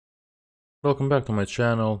Welcome back to my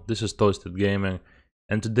channel. This is Toasted Gaming,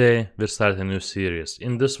 and today we're starting a new series.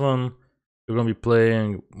 In this one, we're gonna be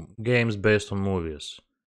playing games based on movies.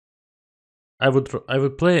 I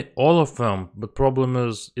would play all of them, but problem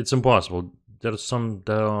is it's impossible. There's some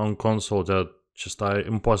that are on console that just are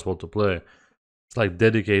impossible to play. It's like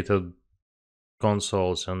dedicated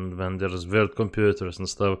consoles, and when there's weird computers and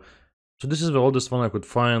stuff. So this is the oldest one I could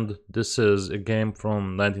find. This is a game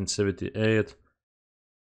from 1978.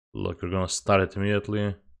 Look, we're gonna start it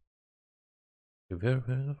immediately.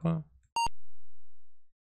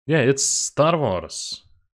 Yeah, it's Star Wars.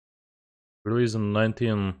 Released in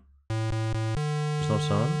 19... There's no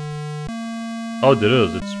sound? Oh, there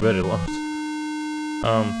is. It's very loud.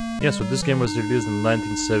 Yeah, so this game was released in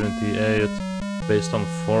 1978, based on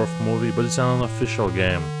fourth movie, but it's an unofficial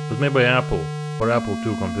game. It was made by Apple, for Apple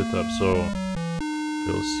II computer, so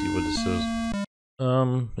we'll see what this is.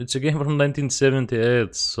 It's a game from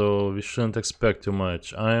 1978, so we shouldn't expect too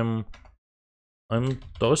much. I'm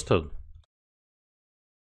toasted.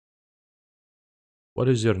 What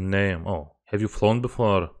is your name? Oh, have you flown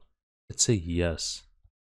before? Let's say yes.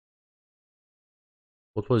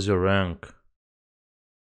 What was your rank?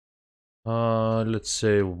 Let's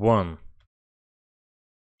say 1.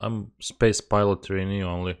 I'm space pilot trainee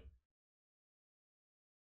only.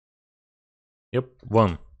 Yep,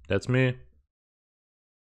 1. That's me.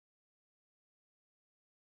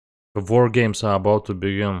 The war games are about to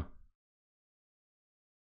begin.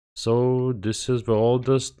 So this is the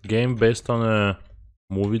oldest game based on a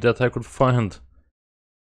movie that I could find.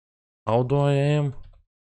 How do I aim?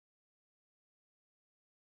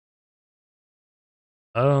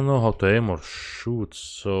 I don't know how to aim or shoot,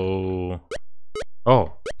 so...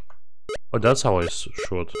 Oh, that's how I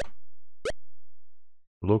shoot.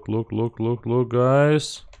 Look,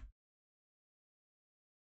 guys.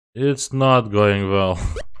 It's not going well.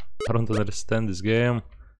 I don't understand this game.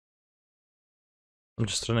 I'm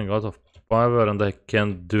just running out of power and I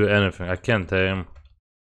can't do anything. I can't aim.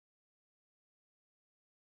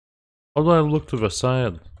 How do I look to the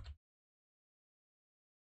side?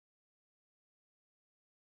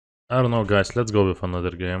 I don't know, guys. Let's go with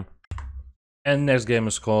another game. And next game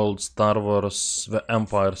is called Star Wars: The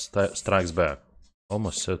Empire Strikes Back.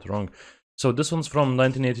 Almost said it wrong. So this one's from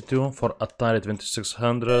 1982 for Atari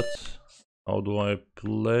 2600. How do I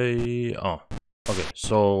play? Oh, okay.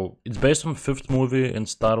 So it's based on the 5th movie in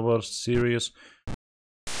Star Wars series.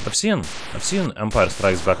 I've seen Empire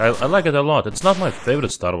Strikes Back. I like it a lot. It's not my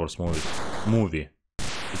favorite Star Wars movie.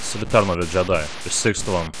 It's Return of the Jedi, the 6th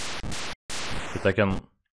one. But I can...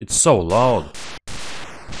 It's so loud.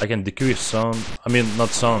 I can decrease sound. I mean, not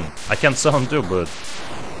sound. I can sound too, but...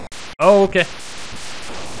 Oh, okay.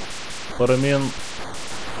 But I mean...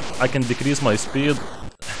 I can decrease my speed.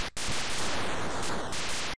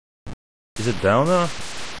 Is it down now?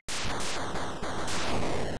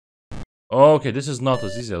 Oh, okay, this is not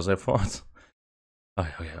as easy as I thought.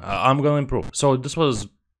 Okay, I'm gonna improve. So this was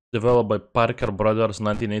developed by Parker Brothers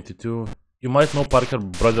 1982. You might know Parker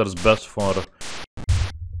Brothers best for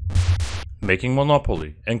making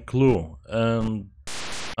Monopoly and Clue and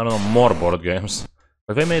I don't know, more board games.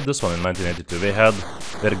 But they made this one in 1982. They had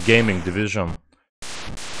their gaming division.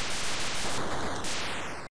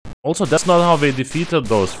 Also, that's not how they defeated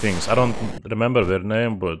those things. I don't remember their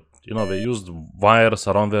name, but you know, they used wires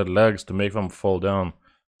around their legs to make them fall down.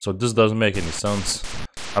 So this doesn't make any sense.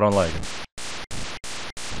 I don't like it.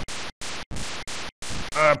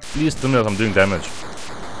 Please tell me that I'm doing damage.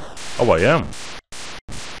 Oh, I am.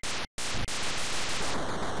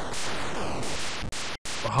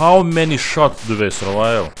 How many shots do they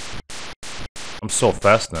survive? I'm so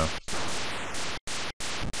fast now.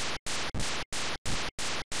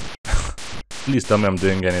 Please tell me I'm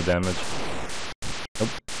doing any damage. Nope.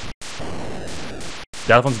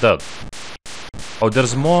 That one's dead. Oh,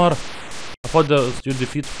 there's more. I thought that you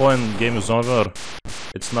defeat 4 and game is over.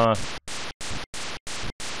 It's not.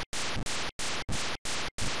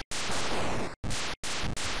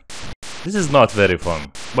 This is not very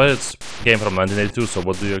fun, but it's a game from 1982, so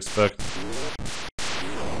what do you expect?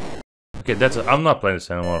 Okay, that's it. I'm not playing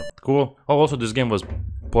this anymore. Cool. Oh, also this game was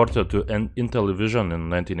ported to Intellivision in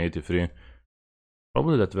 1983.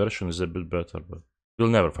 Probably that version is a bit better, but we'll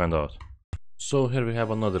never find out. So here we have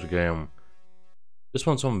another game. This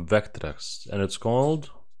one's on Vectrex, and it's called...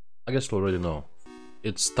 I guess you already know.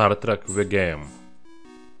 It's Star Trek the Game.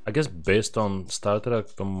 I guess based on Star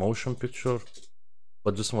Trek the motion picture.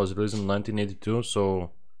 But this one was released in 1982,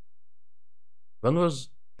 so... When was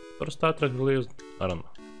first Star Trek released? I don't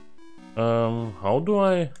know. How do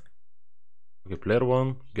I... Okay, player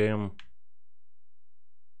 1, game...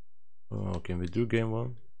 Oh, can we do game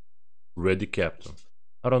 1? Ready, Captain.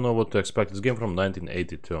 I don't know what to expect. This game from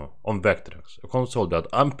 1982 on Vectrex, a console that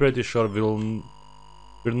I'm pretty sure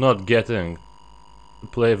we're not getting to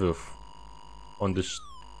play with on this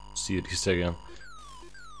series again.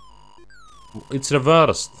 It's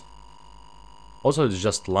reversed. Also, it's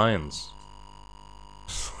just lines.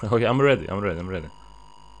 Okay, I'm ready.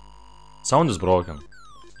 Sound is broken.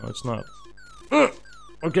 No, it's not.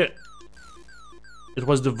 Okay. It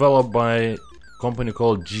was developed by a company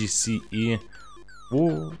called GCE,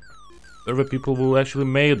 who were the people who actually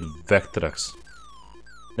made Vectrex.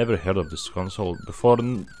 Never heard of this console before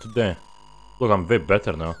today. Look, I'm way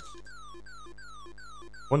better now.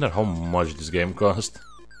 Wonder how much this game cost.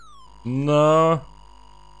 No.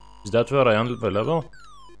 Is that where I ended the level?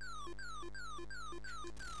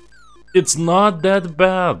 It's not that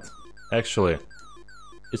bad, actually.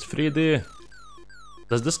 It's 3D.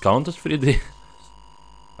 Does this count as 3D?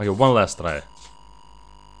 Okay, one last try.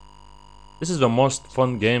 This is the most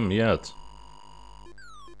fun game yet.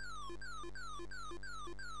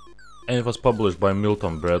 And it was published by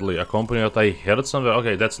Milton Bradley, a company that I heard somewhere.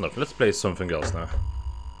 Okay, that's enough. Let's play something else now.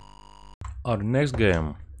 Our next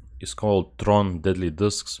game is called TRON Deadly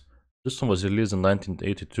Discs. This one was released in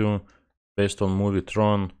 1982, based on movie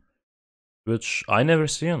TRON, which I never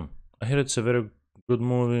seen. I hear it's a very good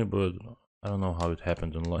movie, but I don't know how it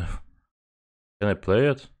happened in life. Can I play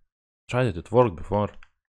it? Tried it, it worked before.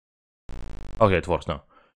 Okay, it works now.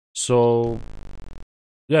 So,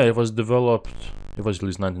 yeah, it was developed, it was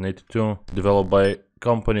released in 1982, developed by a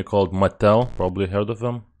company called Mattel, probably heard of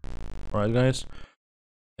them, right guys?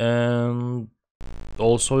 And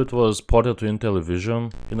also it was ported to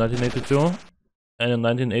Intellivision in 1982, and in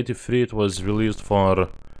 1983 it was released for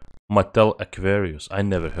Mattel Aquarius. I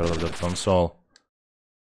never heard of that console.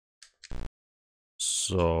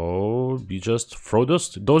 So we just throw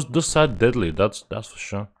this. This are deadly. That's for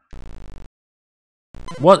sure.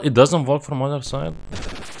 What? It doesn't work from other side.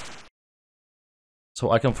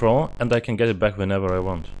 So I can throw and I can get it back whenever I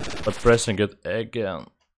want, but pressing it again.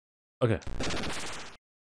 Okay.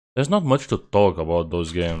 There's not much to talk about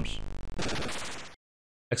those games,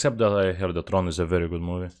 except that I heard that TRON is a very good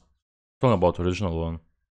movie. Talking about the original one.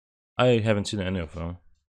 I haven't seen any of them.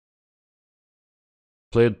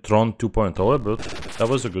 Played TRON 2.0 a bit. That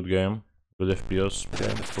was a good game. Good FPS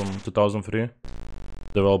game from 2003.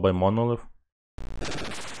 Developed by Monolith.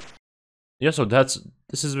 Yeah, so this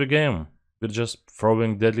is the game. We're just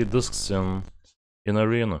throwing deadly discs in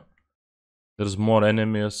arena. There's more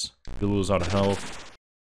enemies, we lose our health.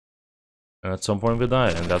 And at some point we die,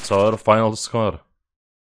 and that's our final score.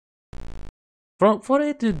 From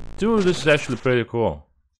 482, this is actually pretty cool.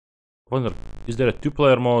 I wonder, is there a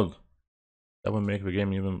 2-player mode? That would make the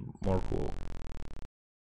game even more cool.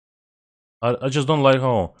 I just don't like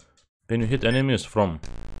how when you hit enemies from...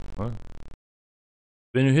 What?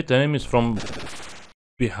 When you hit enemies from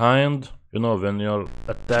behind, you know, when your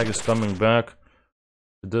attack is coming back,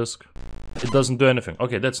 the disc, it doesn't do anything.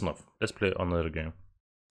 Okay, that's enough. Let's play another game.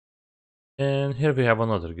 And here we have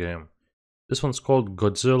another game. This one's called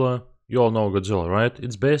Godzilla. You all know Godzilla, right?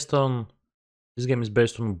 It's based on... This game is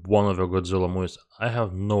based on one of the Godzilla movies. I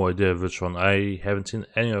have no idea which one. I haven't seen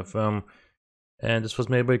any of them. And this was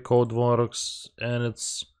made by Codeworks. And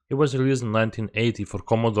it was released in 1980 for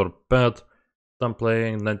Commodore PET. I'm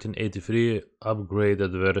playing 1983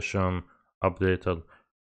 upgraded version, updated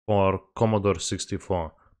for Commodore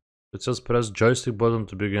 64. It says press joystick button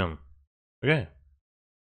to begin. Okay.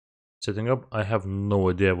 Setting up. I have no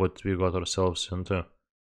idea what we got ourselves into.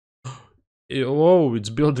 Whoa, it's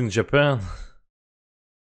building Japan.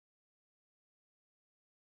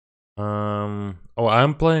 Oh,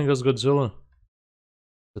 I'm playing as Godzilla.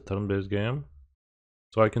 The turn-based game.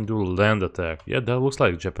 So I can do land attack. Yeah, that looks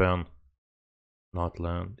like Japan. Not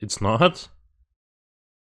land. It's not?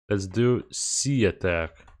 Let's do sea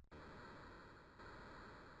attack.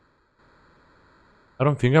 I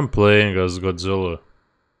don't think I'm playing as Godzilla.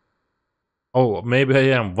 Oh, maybe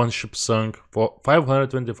I am. One ship sunk. For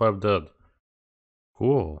 525 dead.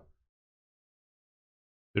 Cool.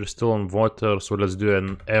 We're still on water, so let's do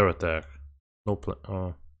an air attack. No plan.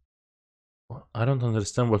 Oh. I don't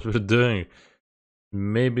understand what we're doing.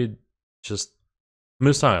 Maybe just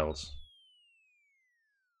missiles.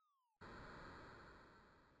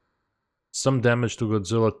 Some damage to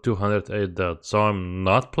Godzilla, 208 dead. So I'm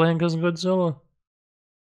not playing as Godzilla?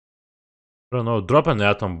 I don't know. Drop an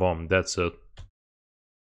atom bomb. That's it.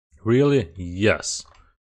 Really? Yes.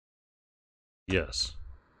 Yes.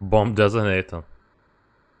 Bomb detonator.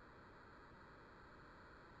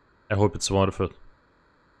 I hope it's worth it.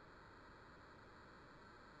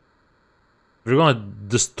 We're gonna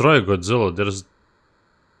destroy Godzilla.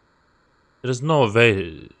 There's no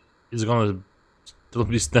way it's gonna still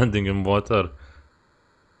be standing in water.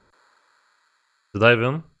 Did I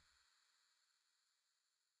win?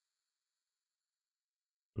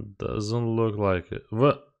 Doesn't look like it.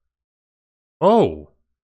 What? Oh!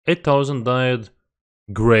 8,000 died.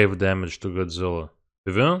 Grave damage to Godzilla.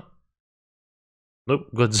 We win? Nope.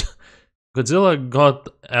 Godzilla got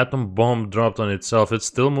atom bomb dropped on itself. It's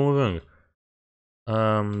still moving.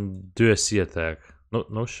 Do a sea attack.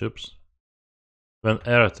 No ships. Then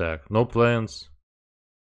air attack. No planes.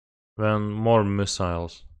 Then more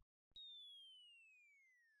missiles.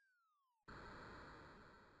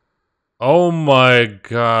 Oh my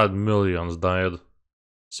god, millions died.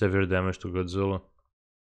 Severe damage to Godzilla.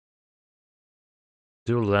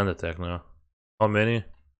 Do land attack now. How many?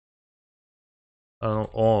 I don't know.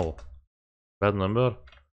 All. Bad number.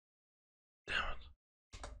 Damn it.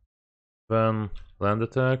 Then land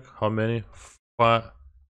attack. How many?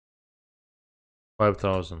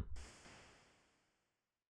 5,000.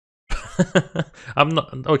 I'm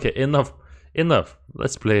not okay. Enough.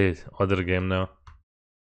 Let's play other game now.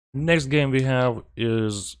 Next game we have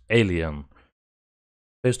is Alien,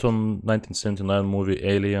 based on 1979 movie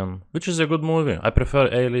Alien, which is a good movie. I prefer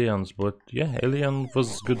Aliens, but yeah, Alien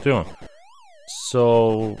was good too.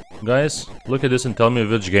 So, guys, look at this and tell me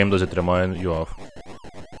which game does it remind you of.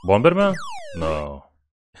 Bomberman? No.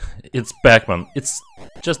 It's Pac-Man. It's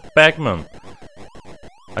just Pac-Man.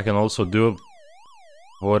 I can also do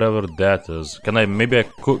whatever that is. Can I maybe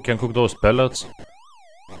can cook those pellets?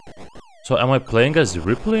 So am I playing as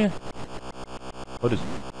Ripley? What is...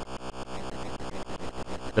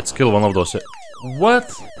 Let's kill one of those.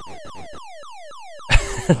 What?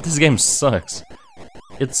 This game sucks.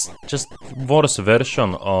 It's just worse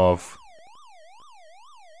version of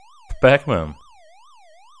Pac-Man.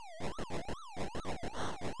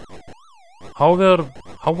 How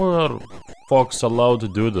were Fox allowed to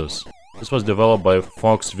do this? This was developed by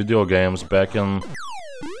Fox Video Games back in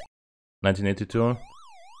 1982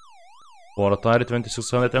 for Atari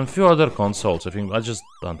 2600 and a few other consoles. I think I just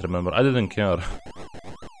don't remember. I didn't care.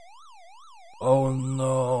 Oh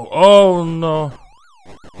no! Oh no!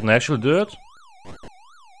 Can I actually do it?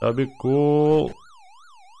 That'd be cool.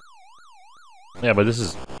 Yeah, but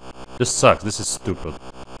this sucks. This is stupid.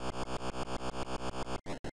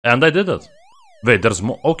 And I did it. Wait, there's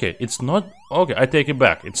more. Okay, it's not. Okay, I take it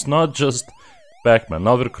back. It's not just Pac-Man.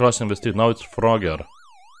 Now we're crossing the street. Now it's Frogger.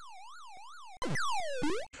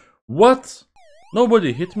 What?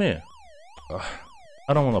 Nobody hit me. Ugh,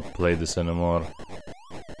 I don't want to play this anymore.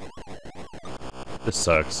 This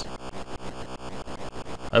sucks.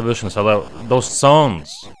 I wish instead of those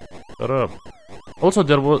sounds. Shut up. Also,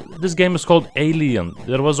 this game is called Alien.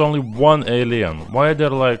 There was only one alien. Why are there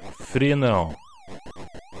like 3 now?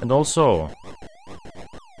 And also,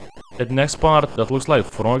 that next part that looks like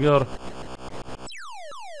Frogger.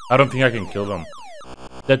 I don't think I can kill them.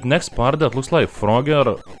 That next part that looks like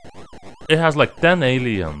Frogger, it has like 10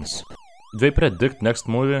 aliens. Did they predict next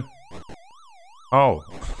movie? How?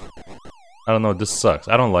 I don't know, this sucks.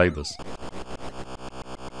 I don't like this.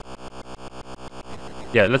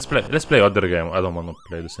 Yeah, let's play other game. I don't want to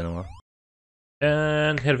play this anymore.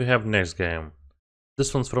 And here we have next game.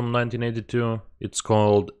 This one's from 1982. It's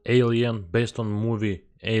called Alien, based on movie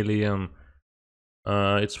Alien.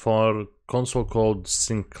 It's for console called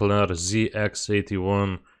Sinclair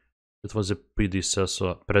ZX81. It was a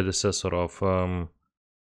predecessor of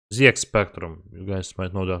ZX Spectrum. You guys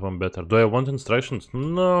might know that one better. Do I want instructions?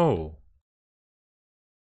 No.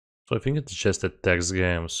 So I think it's just a text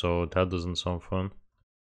game, so that doesn't sound fun.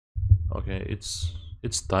 Okay, it's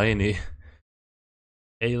tiny.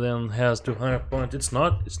 Alien has 200 points. It's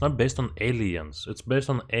not based on aliens. It's based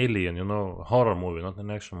on Alien, you know, horror movie, not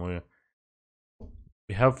an action movie.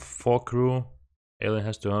 We have 4 crew. Alien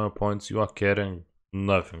has 200 points. You are carrying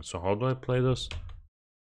nothing. So how do I play this?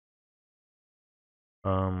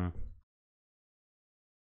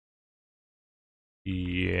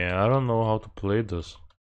 Yeah, I don't know how to play this.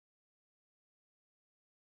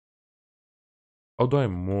 How do I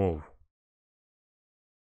move?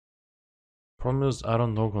 Problem is, I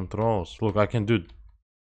don't know controls. Look, I can do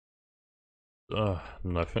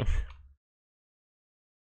nothing.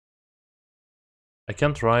 I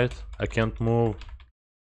can't write. I can't move.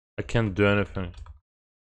 I can't do anything.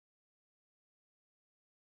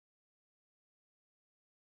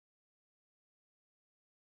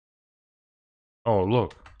 Oh,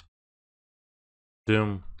 look.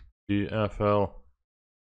 Dim. DFL.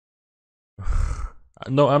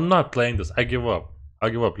 No, I'm not playing this. I give up. I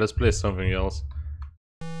give up. Let's play something else.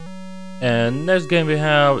 And next game we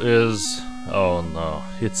have is... Oh no,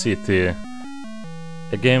 it's ET.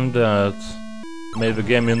 A game that made the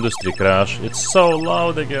game industry crash. It's so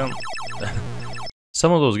loud again.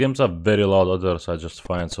 Some of those games are very loud, others are just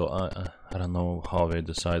fine, so I don't know how they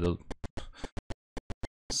decided.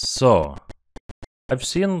 So, I've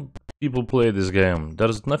seen people play this game.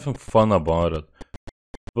 There's nothing fun about it.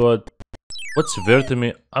 But what's weird to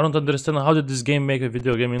me, I don't understand how did this game make a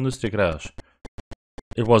video game industry crash?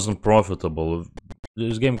 It wasn't profitable.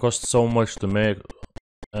 This game cost so much to make,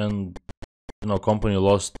 and you know, company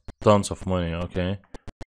lost tons of money, okay?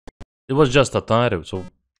 It was just Atari, so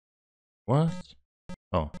what?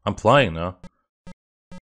 Oh, I'm flying now.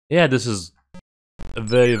 Yeah, this is a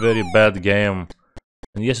very, very bad game.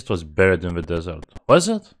 And yes, it was buried in the desert. Was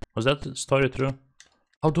it? Was that story true?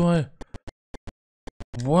 How do I...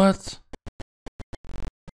 What?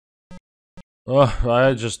 Oh,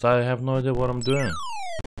 I have no idea what I'm doing.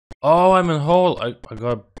 Oh, I'm in hole. I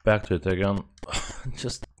got back to it again.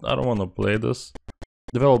 I don't want to play this.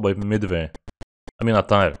 Developed by Midway. I mean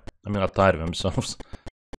Atari themselves.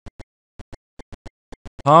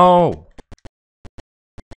 How?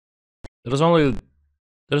 There's not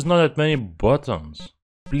that many buttons.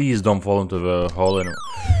 Please don't fall into the hole anymore.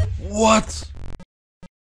 What?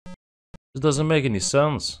 This doesn't make any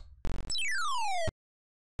sense.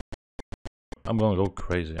 I'm gonna go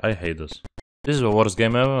crazy. I hate this. This is the worst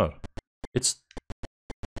game ever. It's...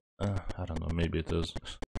 I don't know, maybe it is.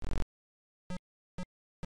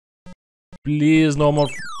 Please, no more...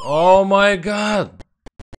 Oh my god!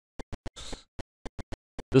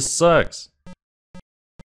 This sucks.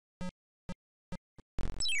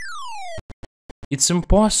 It's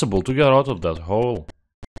impossible to get out of that hole.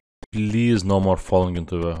 Please, no more falling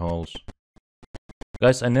into the holes.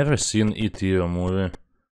 Guys, I never seen E.T. a movie.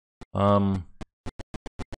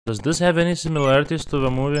 Does this have any similarities to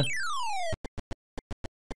the movie?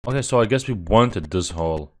 Okay, so I guess we wanted this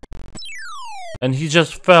hole. And he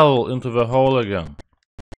just fell into the hole again.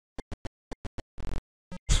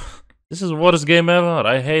 This is the worst game ever.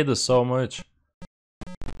 I hate this so much.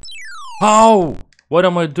 How? What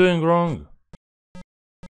am I doing wrong?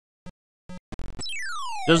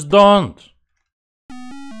 Just don't.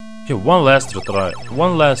 Okay, one last retry.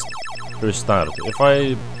 One last restart.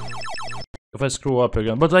 If I screw up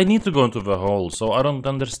again. But I need to go into the hole, so I don't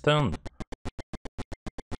understand.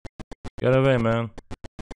 Get away, man.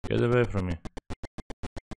 Get away from me.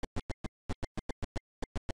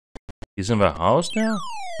 He's in the house now?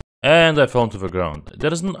 And I fell into the ground.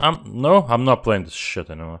 There isn't... no, I'm not playing this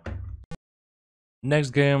shit anymore.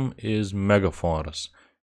 Next game is Mega Force.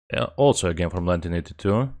 Also a game from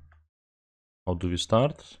 1982. How do we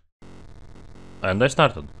start? And I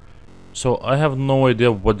started. So I have no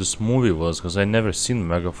idea what this movie was, because I never seen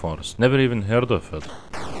Mega Force. Never even heard of it.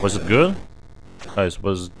 Was it good? Guys,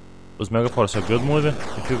 was Mega Force a good movie?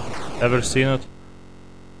 If you've ever seen it?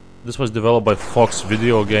 This was developed by Fox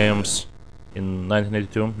Video Games in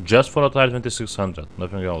 1982. Just for Atari 2600,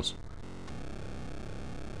 nothing else.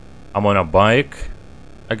 I'm on a bike,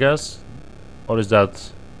 I guess? Or is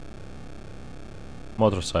that...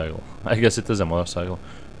 motorcycle? I guess it is a motorcycle.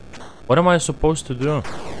 What am I supposed to do?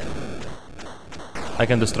 I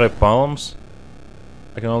can destroy palms.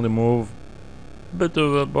 I can only move a bit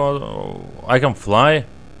of the bottom. I can fly.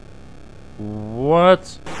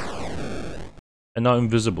 What? And now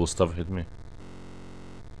invisible stuff hit me.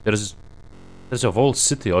 There's a whole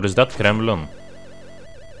city, or is that Kremlin?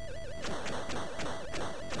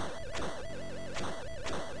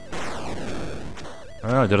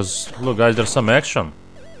 Ah, look guys, there's some action.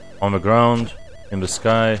 On the ground, in the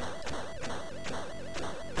sky.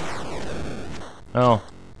 Oh,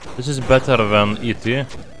 this is better than E.T.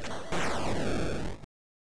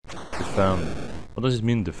 Defend. What does it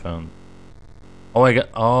mean, defend? Oh,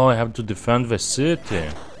 I have to defend the city.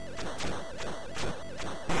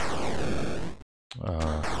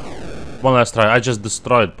 One last try. I just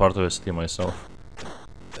destroyed part of the city myself.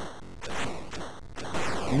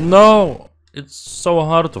 No! It's so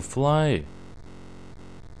hard to fly.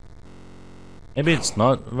 Maybe it's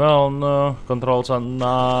not. Well, no. Controls are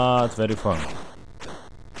not very fun.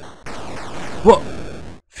 What?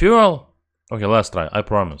 Fuel? Okay, last try. I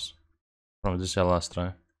promise. This is our last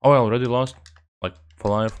try. Oh, I already lost? Like,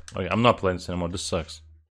 for life? Okay, I'm not playing this anymore. This sucks.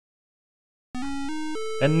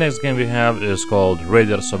 And next game we have is called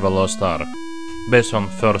Raiders of the Lost Ark. Based on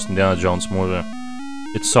first Indiana Jones movie.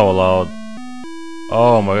 It's so loud.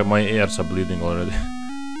 Oh my ears are bleeding already.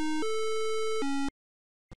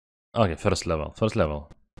 Okay, first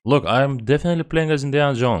level. Look, I'm definitely playing as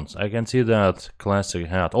Indiana Jones. I can see that classic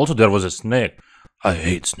hat. Also, there was a snake. I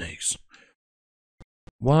hate snakes.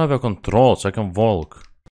 What are the controls? I can walk.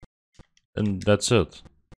 And that's it.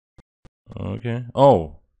 Okay.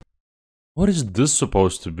 Oh. What is this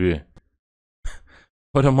supposed to be?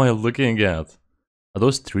 What am I looking at? Are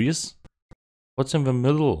those trees? What's in the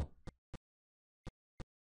middle?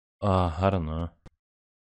 I don't know.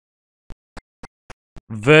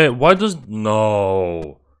 Why does...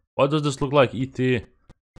 No! Why does this look like E.T.?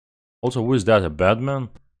 Also, who is that? A Batman?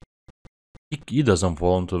 He doesn't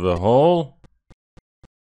fall into the hole.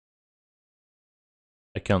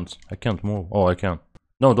 I can't move. Oh, I can.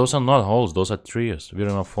 No, those are not holes, those are trees. We're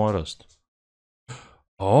in a forest.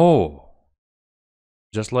 Oh.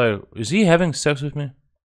 Just like... Is he having sex with me?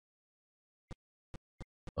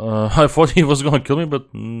 I thought he was gonna kill me,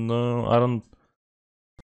 but no, I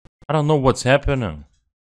don't know what's happening.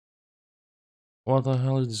 What the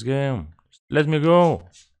hell is this game? Let me go.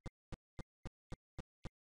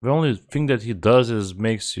 The only thing that he does is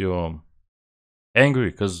makes you angry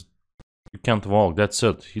because you can't walk. That's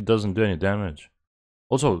it. He doesn't do any damage.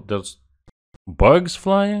 Also, there's bugs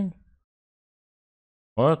flying?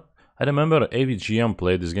 What? I remember AVGM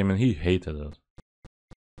played this game and he hated it.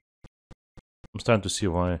 I'm starting to see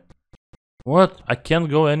why. What? I can't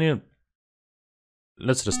go any...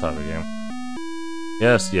 Let's restart the game.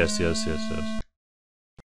 Yes.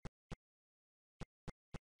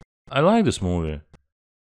 I like this movie.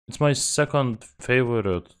 It's my second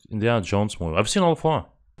favorite Indiana Jones movie. I've seen all four.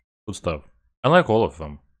 Good stuff. I like all of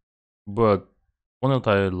them. But one that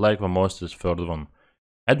I like the most is the third one.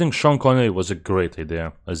 I think Sean Connery was a great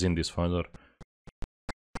idea as Indy's father.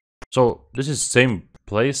 So, this is same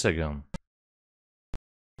place again.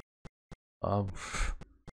 I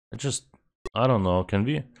don't know, can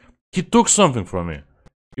we? He took something from me.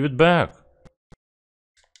 Give it back.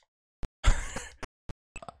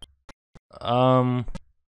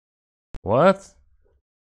 What?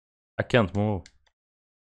 I can't move.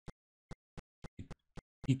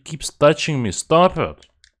 He keeps touching me. Stop it.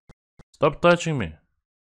 Stop touching me.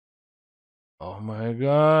 Oh my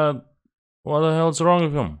god. What the hell's wrong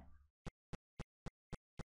with him?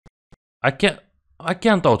 I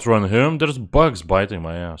can't outrun him. There's bugs biting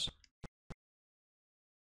my ass.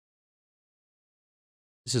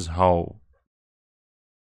 This is how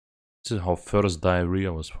first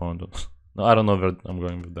diarrhea was found. No, I don't know where I'm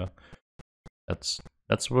going with that.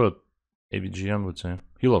 That's what AVGM would say.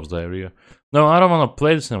 He loves diarrhea. No, I don't want to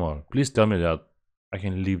play this anymore. Please tell me that I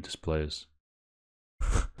can leave this place.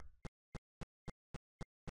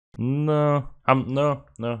 No,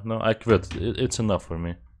 I quit. It's enough for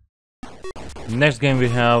me. Next game we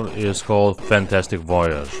have is called Fantastic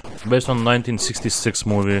Voyage, based on 1966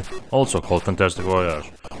 movie, also called Fantastic Voyage.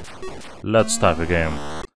 Let's start the game.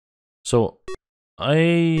 So,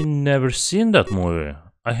 I never seen that movie.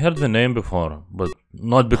 I heard the name before, but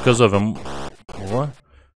not because of a... What?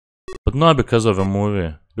 But not because of a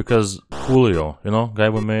movie. Because Julio, you know, guy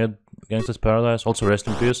we made Gangsta's Paradise, also rest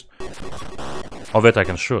in peace. Oh wait, I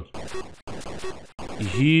can shoot.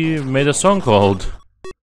 He made a song called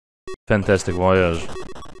Fantastic Voyage.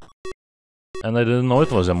 And I didn't know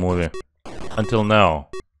it was a movie. Until now.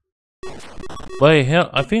 But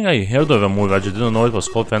I think I heard of a movie, I just didn't know it was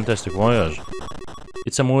called Fantastic Voyage.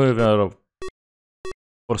 It's a movie where,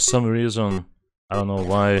 for some reason, I don't know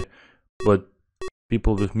why, but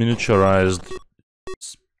people with miniaturized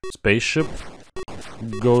spaceship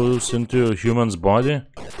goes into a human's body.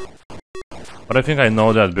 But I think I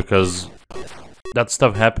know that because that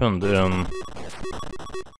stuff happened in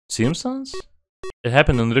Simpsons? It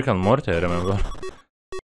happened in Rick and Morty, I remember.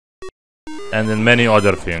 And in many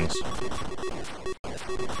other things.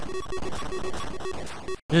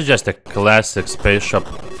 This is just a classic spaceship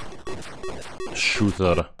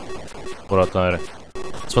shooter for Atari.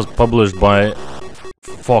 This was published by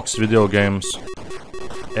Fox Video Games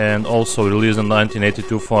and also released in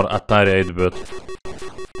 1982 for Atari 8-bit.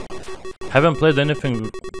 Haven't played anything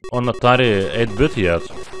on Atari 8-bit yet,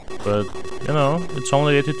 but you know, it's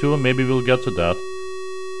only 82, maybe we'll get to that.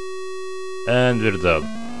 And we're dead.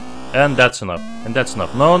 And that's enough. And that's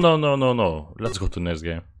enough. No. Let's go to the next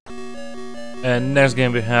game. And next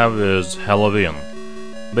game we have is Halloween.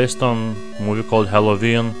 Based on a movie called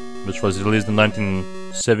Halloween, which was released in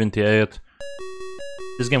 1978.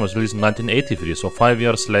 This game was released in 1983, so 5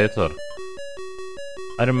 years later.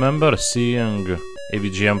 I remember seeing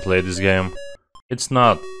AVGM play this game. It's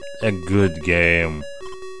not a good game.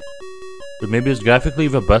 But maybe it's graphically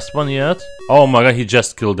the best one yet? Oh my god, he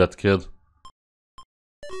just killed that kid.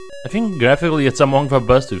 I think graphically it's among the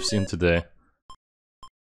best we've seen today.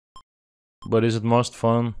 But is it most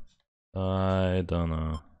fun? I don't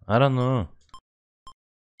know.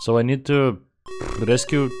 So I need to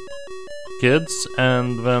rescue kids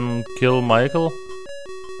and then kill Michael?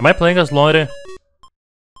 Am I playing as Laurie?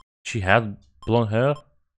 She had blonde hair?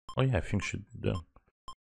 Oh yeah, I think she did.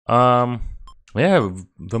 Yeah,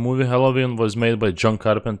 the movie Halloween was made by John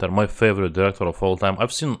Carpenter, my favorite director of all time.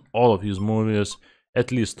 I've seen all of his movies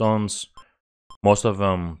at least once, most of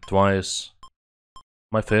them twice.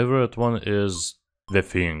 My favorite one is The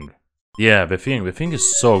Thing. Yeah, The Thing. The Thing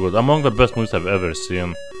is so good. Among the best movies I've ever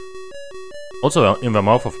seen. Also, In the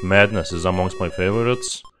Mouth of Madness is amongst my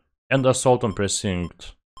favorites. And Assault on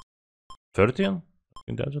Precinct 13? I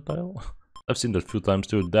think that's the title. I've seen that a few times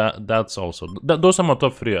too. That's also... those are my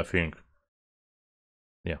top 3, I think.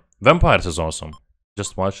 Yeah. Vampires is awesome.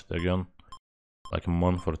 Just watched it again. Like a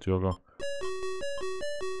month or 2 ago.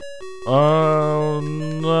 Oh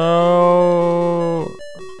no!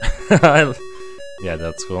 Yeah,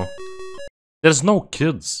 that's cool. There's no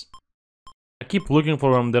kids. I keep looking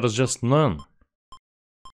for them, there's just none.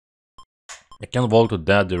 I can't walk to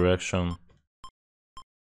that direction.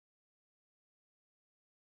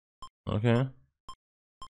 Okay.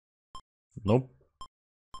 Nope.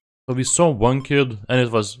 So we saw one kid and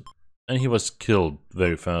he was killed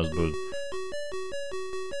very fast, but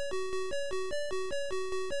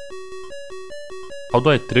how do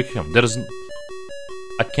I trick him?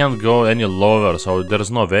 I can't go any lower, so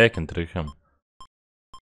there's no way I can trick him.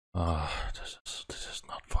 This is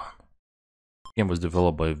not fun. The game was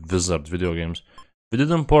developed by Wizard Video Games. We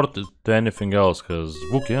didn't port it to anything else, cause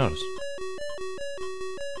who cares?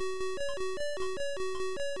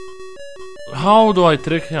 How do I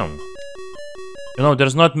trick him? You know,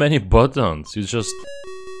 there's not many buttons, you just...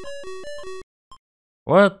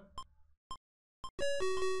 What?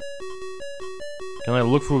 Can I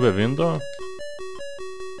look through the window?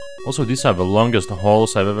 Also, these are the longest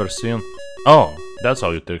halls I've ever seen. Oh, that's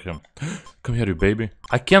how you trick him. Come here, you baby.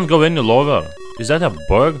 I can't go any lower. Is that a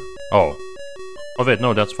bug? Oh. Oh wait,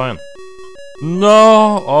 no, that's fine.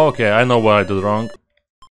 No! Okay, I know what I did wrong.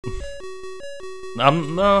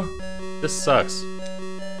 No. This sucks.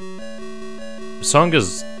 The song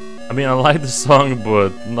is... I mean, I like the song,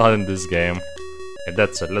 but not in this game. Okay,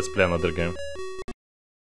 that's it. Let's play another game.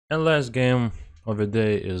 And last game of the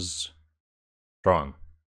day is... TRON.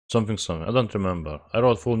 Something. I don't remember. I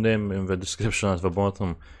wrote full name in the description at the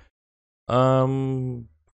bottom.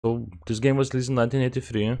 So this game was released in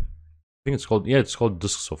 1983. I think it's called... Yeah, it's called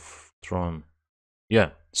Discs of TRON.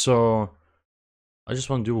 Yeah, so... I just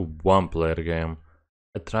want to do one player game.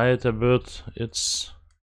 I tried it a bit,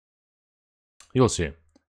 you'll see.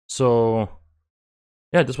 So,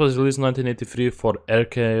 yeah, this was released in 1983 for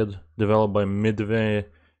arcade, developed by Midway,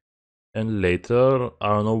 and later, I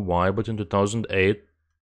don't know why, but in 2008,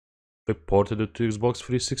 they ported it to Xbox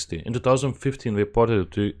 360. In 2015, they ported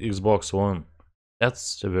it to Xbox One.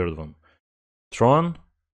 That's a weird one. TRON,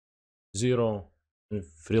 0 and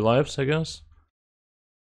 3 lives, I guess.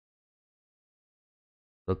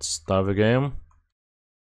 Let's start the game.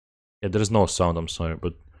 Yeah, there is no sound, I'm sorry,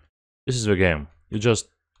 but this is the game. You just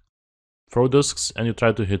throw discs and you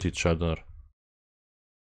try to hit each other.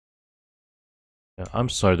 Yeah, I'm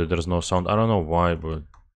sorry that there's no sound. I don't know why, but...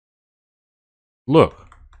 Look!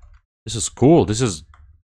 This is cool. This is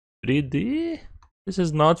 3D? This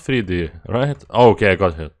is not 3D, right? Oh, okay, I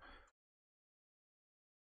got hit.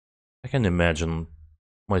 I can imagine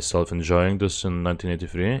myself enjoying this in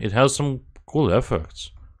 1983. It has some cool effects.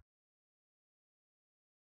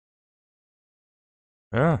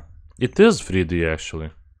 Yeah, it is 3D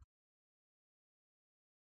actually.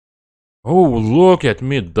 Oh, look at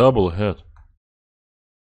me, double hit.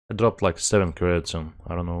 I dropped like 7 credits and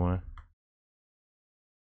I don't know why.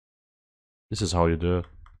 This is how you do it.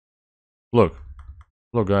 Look.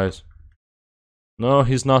 Look, guys. No,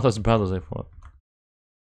 he's not as bad as I thought.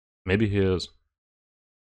 Maybe he is.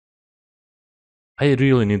 I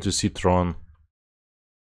really need to see TRON.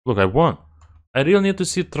 Look, I won. I really need to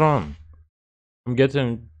see TRON. I'm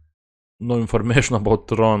getting no information about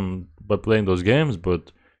TRON by playing those games,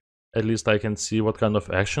 but at least I can see what kind of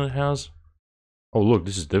action it has. Oh, look,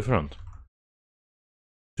 this is different.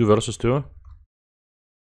 2 versus 2?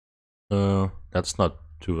 That's not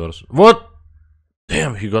 2 versus... What?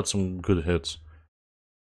 Damn, he got some good hits.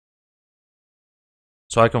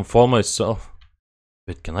 So I can fall myself.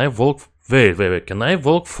 Wait, can I walk... Wait, can I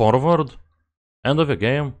walk forward? End of the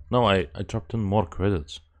game? No, I dropped in more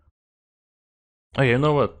credits. Okay, you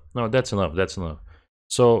know what? No, that's enough.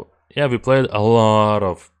 So, yeah, we played a lot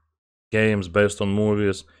of games based on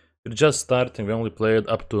movies. We're just starting, we only played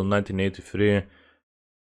up to 1983.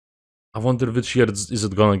 I wonder which year is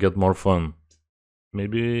it gonna get more fun?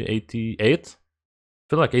 Maybe 88? I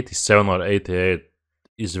feel like 87 or 88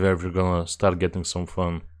 is where we're gonna start getting some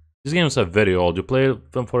fun. These games are very old. You play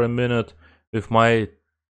them for a minute with my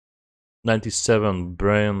 97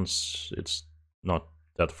 brains. It's not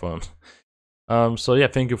that fun. So yeah,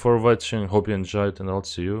 thank you for watching. Hope you enjoyed, and I'll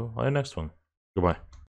see you on the next one. Goodbye.